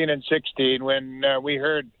in 15 and 16 when we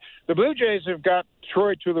heard the Blue Jays have got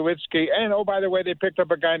Troy Tulowitzki, and, oh, by the way, they picked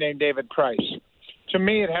up a guy named David Price. To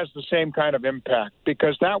me, it has the same kind of impact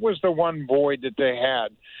because that was the one void that they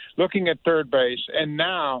had, looking at third base. And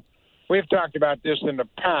now, we've talked about this in the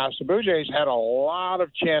past, the Blue Jays had a lot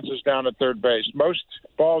of chances down at third base. Most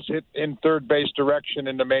balls hit in third base direction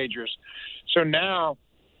in the majors. So now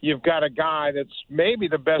you've got a guy that's maybe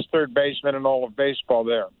the best third baseman in all of baseball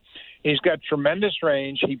there. He's got tremendous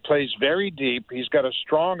range. He plays very deep. He's got a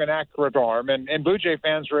strong and accurate arm. And Blue Jay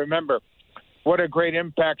fans remember what a great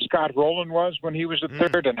impact Scott Rowland was when he was at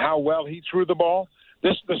third and how well he threw the ball.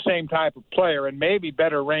 This is the same type of player and maybe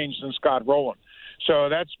better range than Scott Rowland. So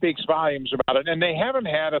that speaks volumes about it. And they haven't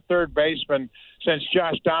had a third baseman since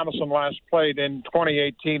Josh Donaldson last played in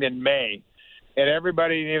 2018 in May. And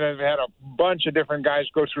everybody, you know, had a bunch of different guys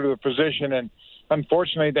go through the position. And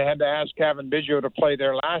unfortunately, they had to ask Kevin Biggio to play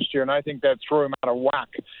there last year. And I think that threw him out of whack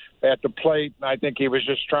at the plate. I think he was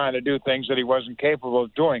just trying to do things that he wasn't capable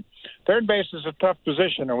of doing. Third base is a tough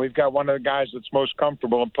position, and we've got one of the guys that's most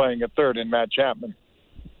comfortable in playing at third in Matt Chapman.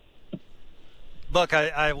 Buck,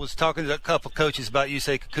 I was talking to a couple coaches about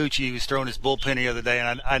Yusei Kikuchi. He was throwing his bullpen the other day,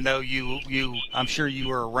 and I know I'm sure you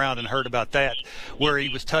were around and heard about that, where he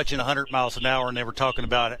was touching 100 miles an hour, and they were talking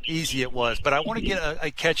about how easy it was. But I want to get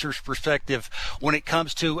a catcher's perspective when it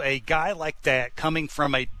comes to a guy like that coming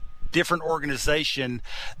from a different organization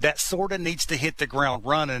that sort of needs to hit the ground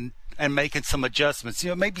running and making some adjustments.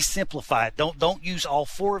 You know, maybe simplify it. Don't use all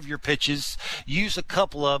 4 of your pitches. Use a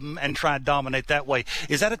couple of them and try and dominate that way.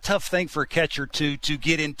 Is that a tough thing for a catcher to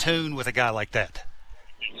get in tune with a guy like that?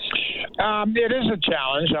 It is a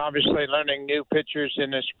challenge, obviously, learning new pitchers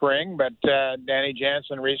in the spring, but Danny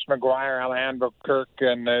Jansen, Reese McGuire, Alejandro Kirk,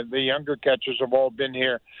 and the younger catchers have all been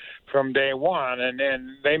here from day one, and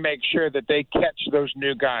they make sure that they catch those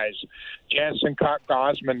new guys. Jansen caught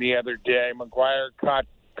Gosman the other day. McGuire caught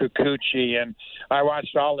Kikuchi, and I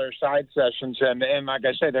watched all their side sessions, and like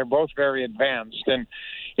I say, they're both very advanced. And,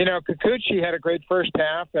 Kikuchi had a great first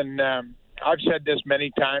half, and I've said this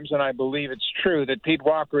many times, and I believe it's true, that Pete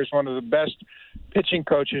Walker is one of the best pitching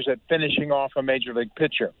coaches at finishing off a major league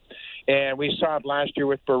pitcher. And we saw it last year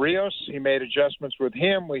with Barrios. He made adjustments with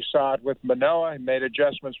him. We saw it with Manoah. He made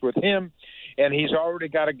adjustments with him. And he's already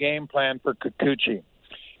got a game plan for Kikuchi.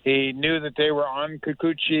 He knew that they were on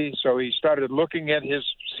Kikuchi, so he started looking at his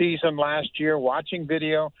season last year, watching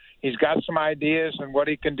video. He's got some ideas on what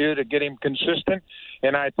he can do to get him consistent,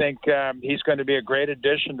 and I think he's going to be a great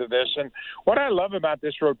addition to this. And what I love about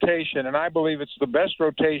this rotation, and I believe it's the best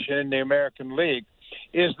rotation in the American League,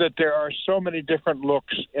 is that there are so many different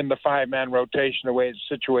looks in the five-man rotation the way it's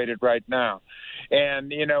situated right now.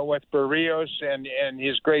 And, with Barrios and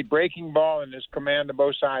his great breaking ball and his command of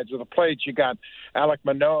both sides of the plate, you got Alek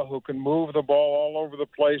Manoah, who can move the ball all over the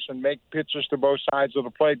place and make pitches to both sides of the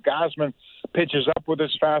plate. Gosman pitches up with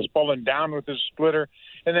his fastball and down with his splitter.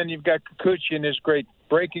 And then you've got Kikuchi and his great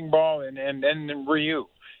breaking ball and Ryu.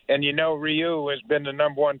 And Ryu has been the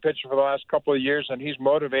number one pitcher for the last couple of years, and he's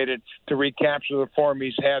motivated to recapture the form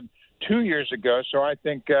he's had 2 years ago. So I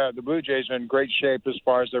think the Blue Jays are in great shape as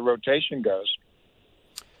far as their rotation goes.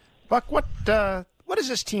 Buck, what does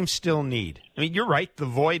this team still need? I mean, you're right. The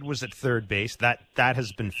void was at third base. That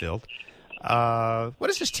has been filled. What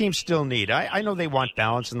does this team still need? I know they want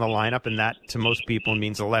balance in the lineup, and that to most people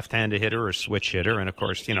means a left-handed hitter or a switch hitter. And of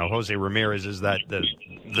course, Jose Ramirez is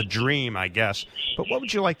the dream, I guess. But what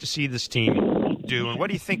would you like to see this team do, and what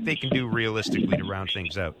do you think they can do realistically to round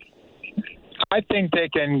things out? I think they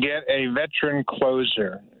can get a veteran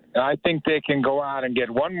closer. I think they can go out and get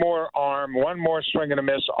one more arm, one more swing and a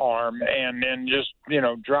miss arm, and then just,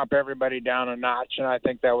 drop everybody down a notch. And I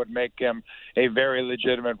think that would make him a very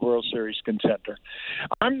legitimate World Series contender.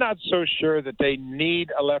 I'm not so sure that they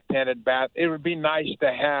need a left-handed bat. It would be nice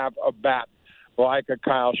to have a bat like a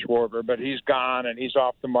Kyle Schwarber, but he's gone and he's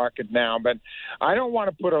off the market now. But I don't want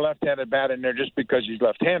to put a left-handed bat in there just because he's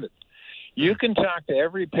left-handed. You can talk to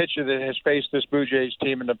every pitcher that has faced this Blue Jays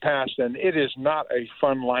team in the past, and it is not a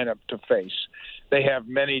fun lineup to face. They have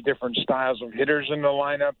many different styles of hitters in the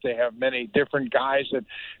lineup. They have many different guys that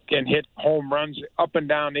can hit home runs up and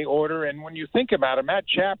down the order. And when you think about it, Matt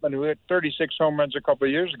Chapman, who hit 36 home runs a couple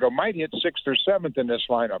of years ago, might hit 6th or 7th in this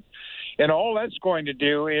lineup. And all that's going to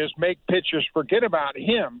do is make pitchers forget about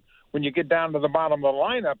him when you get down to the bottom of the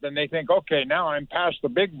lineup, and they think, okay, now I'm past the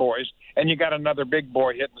big boys, and you got another big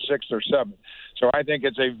boy hitting 6th or 7th. So I think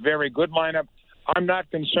it's a very good lineup. I'm not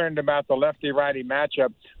concerned about the lefty-righty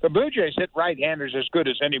matchup. The Blue Jays hit right-handers as good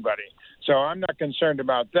as anybody, so I'm not concerned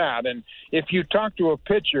about that. And if you talk to a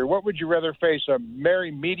pitcher, what would you rather face, a very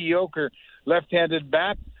mediocre left-handed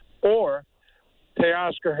bat or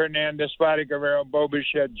Teoscar Hernandez, Vladdy Guerrero, Bo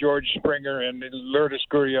Bichette, George Springer, and Lourdes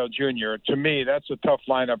Gurriel Jr.? To me, that's a tough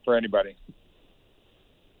lineup for anybody.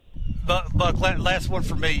 Buck, last one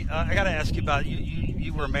for me. I got to ask you about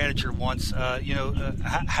you were a manager once.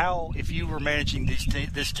 How, if you were managing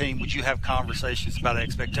this team, would you have conversations about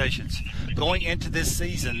expectations going into this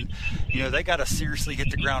season? They got to seriously hit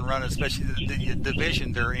the ground running, especially the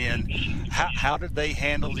division they're in. How did they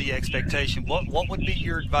handle the expectation? What would be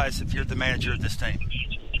your advice if you're the manager of this team?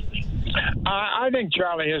 I think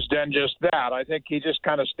Charlie has done just that. I think he just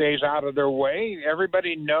kind of stays out of their way.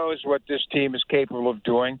 Everybody knows what this team is capable of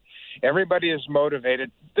doing. Everybody is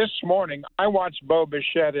motivated. This morning, I watched Bo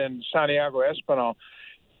Bichette and Santiago Espinal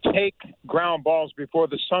take ground balls before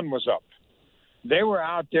the sun was up. They were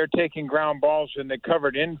out there taking ground balls in the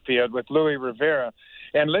covered infield with Luis Rivera,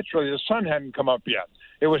 and literally the sun hadn't come up yet.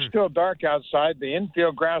 It was still dark outside. The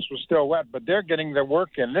infield grass was still wet, but they're getting their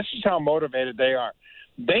work in. This is how motivated they are.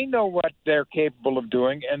 They know what they're capable of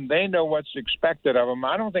doing, and they know what's expected of them.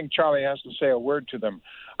 I don't think Charlie has to say a word to them.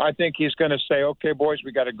 I think he's going to say, okay, boys,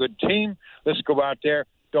 we got a good team. Let's go out there.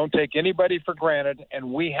 Don't take anybody for granted,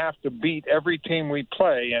 and we have to beat every team we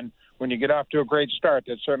play. And when you get off to a great start,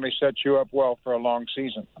 that certainly sets you up well for a long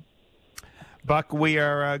season. Buck, we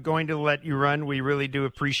are going to let you run. We really do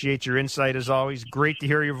appreciate your insight, as always. Great to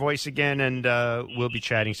hear your voice again, and we'll be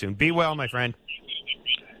chatting soon. Be well, my friend.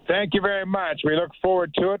 Thank you very much. We look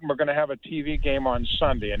forward to it, and we're going to have a TV game on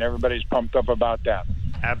Sunday, and everybody's pumped up about that.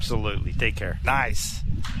 Absolutely. Take care. Nice.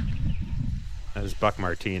 That is Buck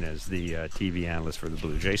Martinez, the TV analyst for the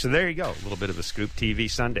Blue Jays. So there you go. A little bit of a scoop. TV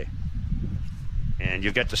Sunday. And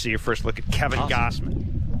you'll get to see your first look at Kevin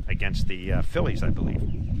Gausman against the Phillies, I believe,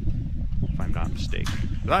 if I'm not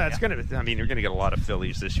mistaken. That's you're going to get a lot of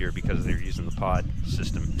Phillies this year because they're using the pod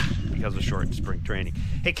system because of short spring training.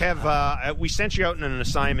 Hey, Kev, we sent you out in an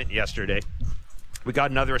assignment yesterday. We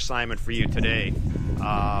got another assignment for you today,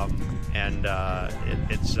 and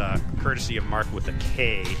it's courtesy of Mark with a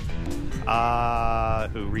K,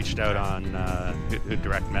 who reached out on, who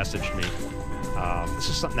direct messaged me. This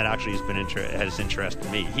is something that actually has interested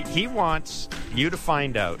me. He wants you to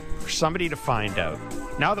find out, or somebody to find out,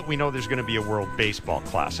 now that we know there's going to be a World Baseball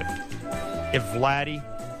Classic, if Vladdy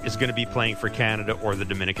is going to be playing for Canada or the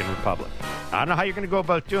Dominican Republic. I don't know how you're going to go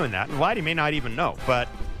about doing that. Vladdy may not even know, but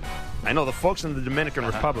I know the folks in the Dominican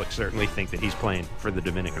Republic certainly think that he's playing for the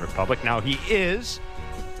Dominican Republic. Now, he is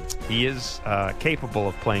capable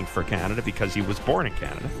of playing for Canada because he was born in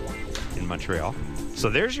Canada, in Montreal. So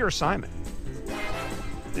there's your assignment.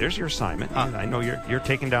 There's your assignment. I know you're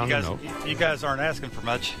taking down the note. You guys aren't asking for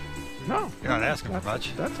much. No. You're not asking for much.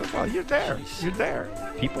 Well, you're there. Jeez. You're there.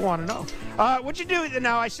 People want to know. What'd you do?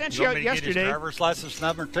 Now, I sent you out yesterday. Get his driver's license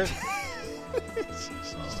number, too?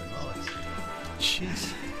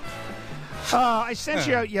 Jeez. I sent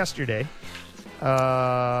you out yesterday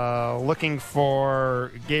looking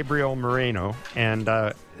for Gabriel Moreno, and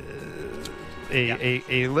a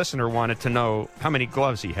listener wanted to know how many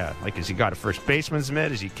gloves he had. Like, has he got a first baseman's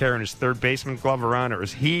mitt? Is he carrying his third baseman glove around, or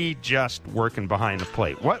is he just working behind the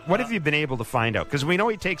plate? What have you been able to find out? Because we know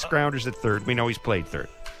he takes grounders at third. We know he's played third.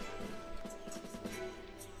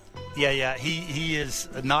 Yeah. He is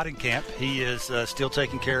not in camp. He is still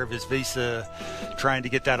taking care of his visa, trying to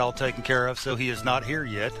get that all taken care of, so he is not here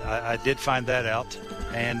yet. I did find that out.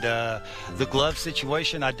 And the glove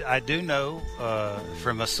situation, I do know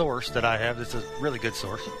from a source that I have. It's a really good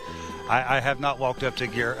source. I have not walked up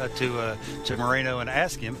to Moreno and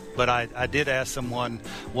asked him, but I did ask someone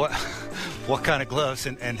what kind of gloves,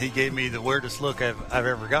 and he gave me the weirdest look I've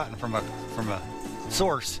ever gotten from a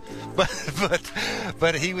source,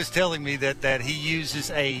 but he was telling me that he uses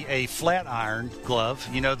a flat iron glove,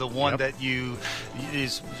 the one that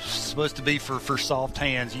is supposed to be for soft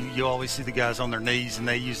hands. You always see the guys on their knees, and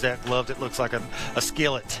they use that glove that looks like a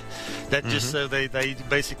skillet, that just so they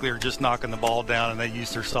basically are just knocking the ball down, and they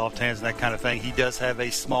use their soft hands and that kind of thing. He does have a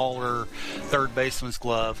smaller third baseman's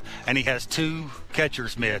glove, and he has two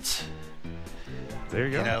catcher's mitts. There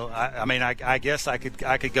you go. I guess I could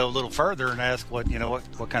go a little further and ask what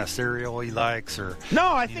kind of cereal he likes, or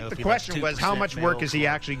I think the question was how much work is he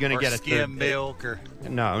actually going to get at skim milk, or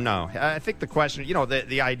no. I think the question,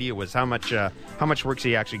 the idea was how much work is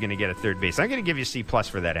he actually going to get at third base. I'm going to give you a C+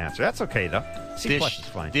 for that answer. That's okay though. C+ is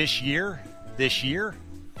fine. This year.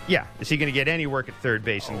 Yeah. Is he going to get any work at third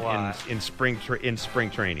base in spring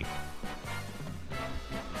training?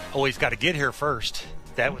 Oh, he's got to get here first.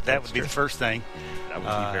 That would be the first thing. That would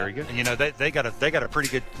be very good. They got a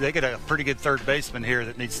pretty good third baseman here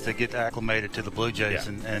that needs to get acclimated to the Blue Jays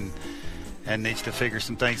and needs to figure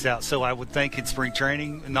some things out. So I would think in spring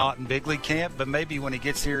training, not in big league camp, but maybe when he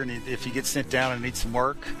gets here and if he gets sent down and needs some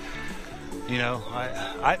work,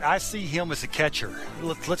 I see him as a catcher.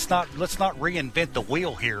 Let's not reinvent the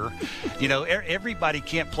wheel here. Everybody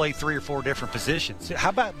can't play 3 or 4 different positions. How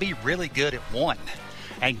about be really good at one?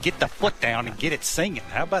 And get the foot down and get it singing.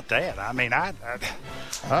 How about that?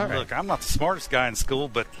 Look, I'm not the smartest guy in school,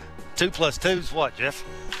 but 2 + 2 is what, Jeff?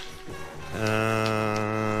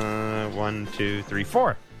 1, 2, 3,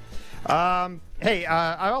 4. Hey,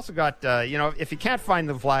 I also got, if you can't find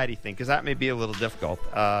the Vladdy thing, because that may be a little difficult,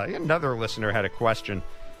 another listener had a question.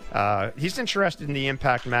 He's interested in the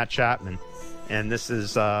impact Matt Chapman, and this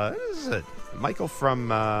is Michael from,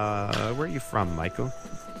 where are you from, Michael?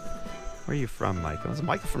 Where are you from, Michael? It's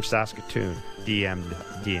Michael from Saskatoon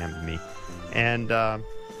DM'd me. And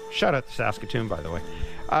shout out to Saskatoon, by the way.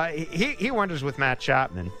 He wonders with Matt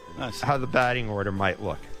Chapman how the batting order might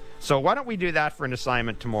look. So why don't we do that for an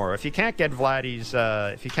assignment tomorrow? If you can't get Vladdy's,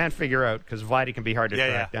 if you can't figure out, because Vladdy can be hard to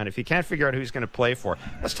track down, if you can't figure out who he's going to play for,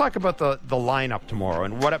 let's talk about the lineup tomorrow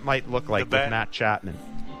and what it might look like with Matt Chapman.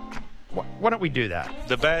 Why don't we do that?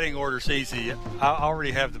 The batting order's easy. I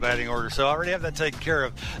already have the batting order, so I already have that taken care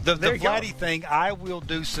of. The Vladdy thing, I will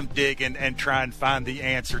do some digging and try and find the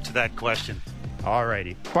answer to that question. All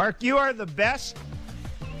righty. Bark, you are the best.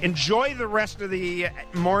 Enjoy the rest of the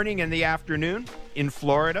morning and the afternoon in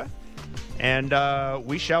Florida, and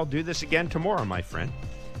we shall do this again tomorrow, my friend.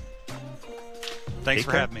 Thanks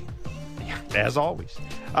for having me. As always.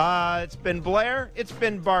 It's been Blair. It's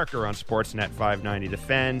been Barker on Sportsnet 590 The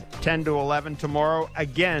Fan. 10 to 11 tomorrow.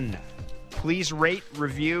 Again, please rate,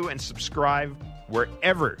 review, and subscribe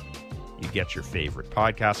wherever you get your favorite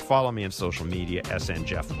podcast. Follow me on social media, SN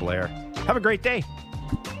Jeff Blair. Have a great day.